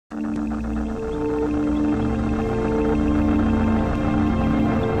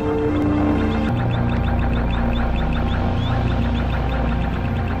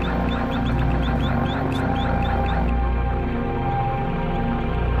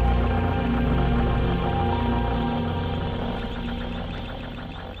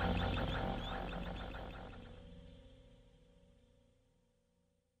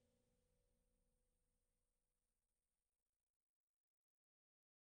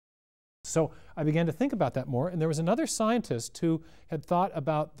So I began to think about that more, and there was another scientist who had thought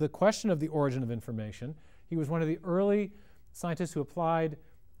about the question of the origin of information. He was one of the early scientists who applied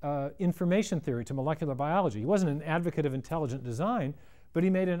information theory to molecular biology. He wasn't an advocate of intelligent design, but he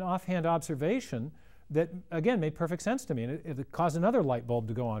made an offhand observation that, again, made perfect sense to me, and it caused another light bulb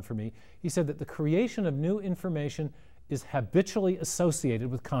to go on for me. He said that the creation of new information is habitually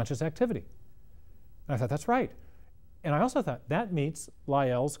associated with conscious activity. And I thought, that's right. And I also thought, that meets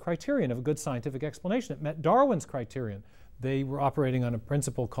Lyell's criterion of a good scientific explanation. It met Darwin's criterion. They were operating on a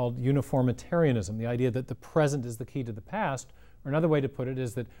principle called uniformitarianism, the idea that the present is the key to the past. Or another way to put it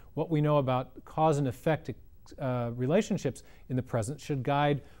is that what we know about cause and effect relationships in the present should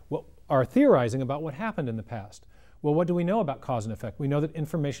guide what our theorizing about what happened in the past. Well, what do we know about cause and effect? We know that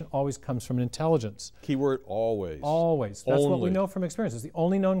information always comes from an intelligence. Keyword always. Always. That's what we know from experience. It's the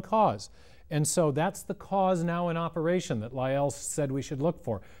only known cause. And so that's the cause now in operation that Lyell said we should look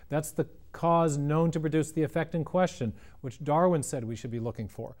for. That's the cause known to produce the effect in question, which Darwin said we should be looking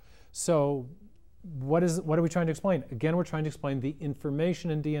for. So what are we trying to explain? Again, we're trying to explain the information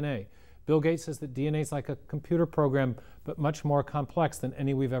in DNA. Bill Gates says that DNA is like a computer program, but much more complex than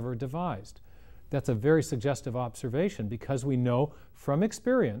any we've ever devised. That's a very suggestive observation because we know from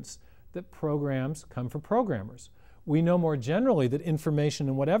experience that programs come from programmers. We know more generally that information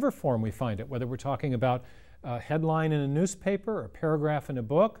in whatever form we find it, whether we're talking about a headline in a newspaper, or a paragraph in a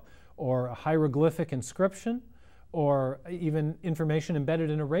book, or a hieroglyphic inscription, or even information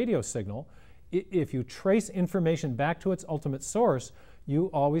embedded in a radio signal, if you trace information back to its ultimate source, you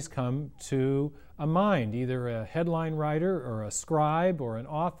always come to a mind, either a headline writer or a scribe or an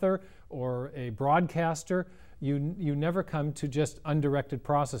author or a broadcaster. You never come to just undirected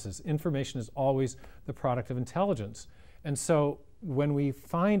processes. Information is always the product of intelligence. And so when we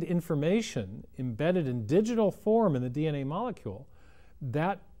find information embedded in digital form in the DNA molecule,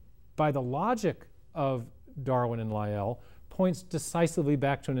 that, by the logic of Darwin and Lyell, points decisively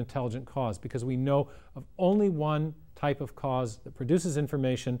back to an intelligent cause, because we know of only one type of cause that produces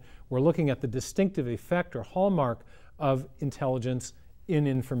information. We're looking at the distinctive effect or hallmark of intelligence in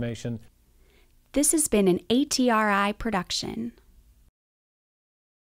information. This has been an ATRI production.